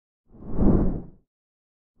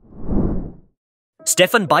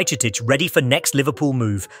Stefan Bajčetić ready for next Liverpool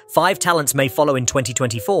move. 5 talents may follow in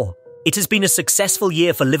 2024. It has been a successful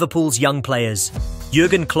year for Liverpool's young players.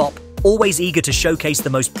 Jürgen Klopp, always eager to showcase the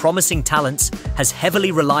most promising talents, has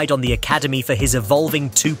heavily relied on the academy for his evolving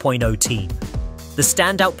 2.0 team. The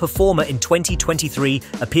standout performer in 2023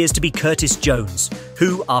 appears to be Curtis Jones,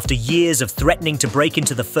 who, after years of threatening to break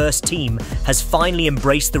into the first team, has finally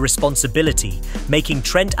embraced the responsibility, making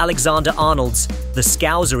Trent Alexander-Arnold's "the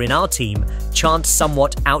Scouser in our team" chant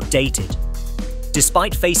somewhat outdated.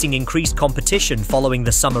 Despite facing increased competition following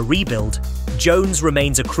the summer rebuild, Jones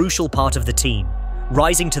remains a crucial part of the team,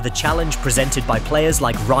 rising to the challenge presented by players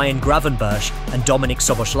like Gravenberch and Dominik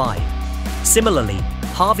Szoboszlai. Similarly,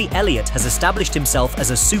 Harvey Elliott has established himself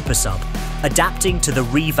as a super sub, adapting to the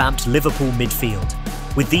revamped Liverpool midfield.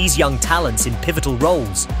 With these young talents in pivotal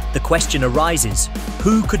roles, the question arises,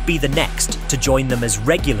 who could be the next to join them as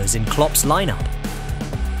regulars in Klopp's lineup?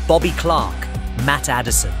 Bobby Clark, Matt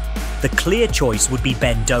Addison. The clear choice would be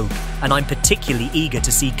Ben Doak, and I'm particularly eager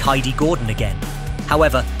to see Kaidi Gordon again.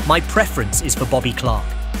 However, my preference is for Bobby Clark.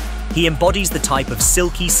 He embodies the type of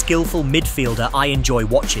silky, skillful midfielder I enjoy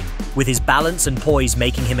watching, with his balance and poise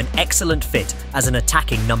making him an excellent fit as an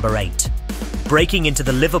attacking number 8. Breaking into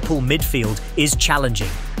the Liverpool midfield is challenging,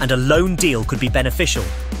 and a loan deal could be beneficial,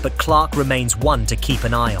 but Clark remains one to keep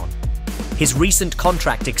an eye on. His recent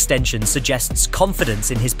contract extension suggests confidence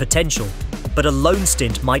in his potential, but a loan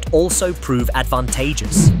stint might also prove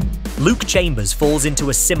advantageous. Luke Chambers falls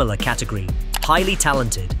into a similar category, highly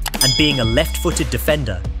talented, and being a left-footed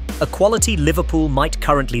defender, a quality Liverpool might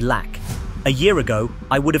currently lack. A year ago,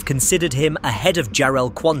 I would have considered him ahead of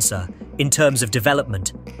Jarell Quansah in terms of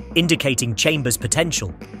development, indicating Chambers'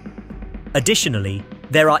 potential. Additionally,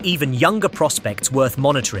 there are even younger prospects worth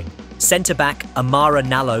monitoring: centre-back Amara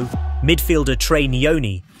Nallo, midfielder Trey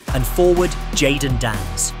Nyoni, and forward Jayden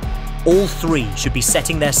Danns. All 3 should be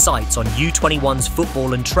setting their sights on U21's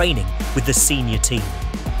football and training with the senior team.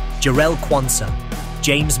 Jarell Quansah,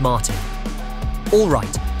 James Martin. All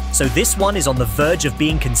right. So this one is on the verge of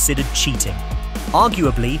being considered cheating.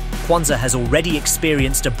 Arguably, Quansah has already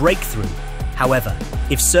experienced a breakthrough. However,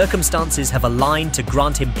 if circumstances have aligned to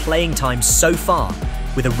grant him playing time so far,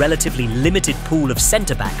 with a relatively limited pool of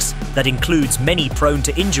centre-backs that includes many prone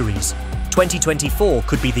to injuries, 2024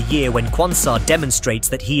 could be the year when Quansah demonstrates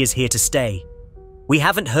that he is here to stay. We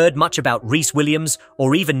haven't heard much about Reece Williams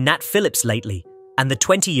or even Nat Phillips lately, and the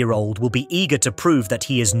 20-year-old will be eager to prove that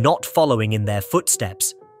he is not following in their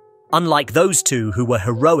footsteps. Unlike those two who were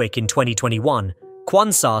heroic in 2021,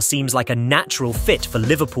 Quansah seems like a natural fit for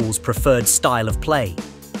Liverpool's preferred style of play.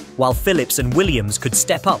 While Phillips and Williams could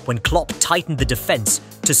step up when Klopp tightened the defence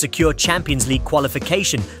to secure Champions League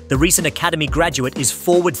qualification, the recent academy graduate is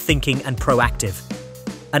forward-thinking and proactive.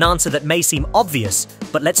 An answer that may seem obvious,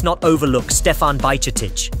 but let's not overlook Stefan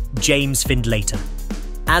Bajčetić, James Findlater.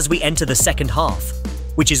 As we enter the second half,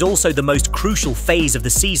 which is also the most crucial phase of the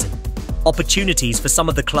season, opportunities for some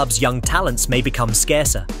of the club's young talents may become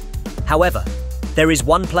scarcer. However, there is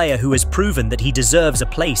one player who has proven that he deserves a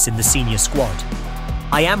place in the senior squad.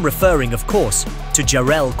 I am referring, of course, to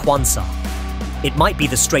Jarell Quansah. It might be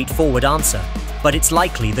the straightforward answer, but it's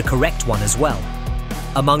likely the correct one as well.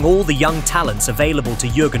 Among all the young talents available to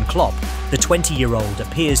Jürgen Klopp, the 20-year-old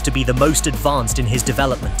appears to be the most advanced in his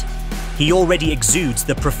development. He already exudes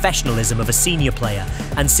the professionalism of a senior player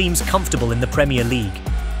and seems comfortable in the Premier League.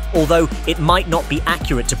 Although it might not be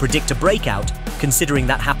accurate to predict a breakout, considering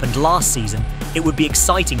that happened last season, it would be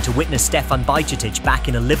exciting to witness Stefan Bajčetić back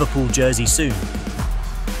in a Liverpool jersey soon.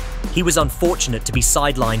 He was unfortunate to be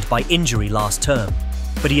sidelined by injury last term,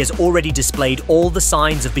 but he has already displayed all the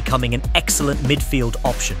signs of becoming an excellent midfield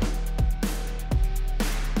option.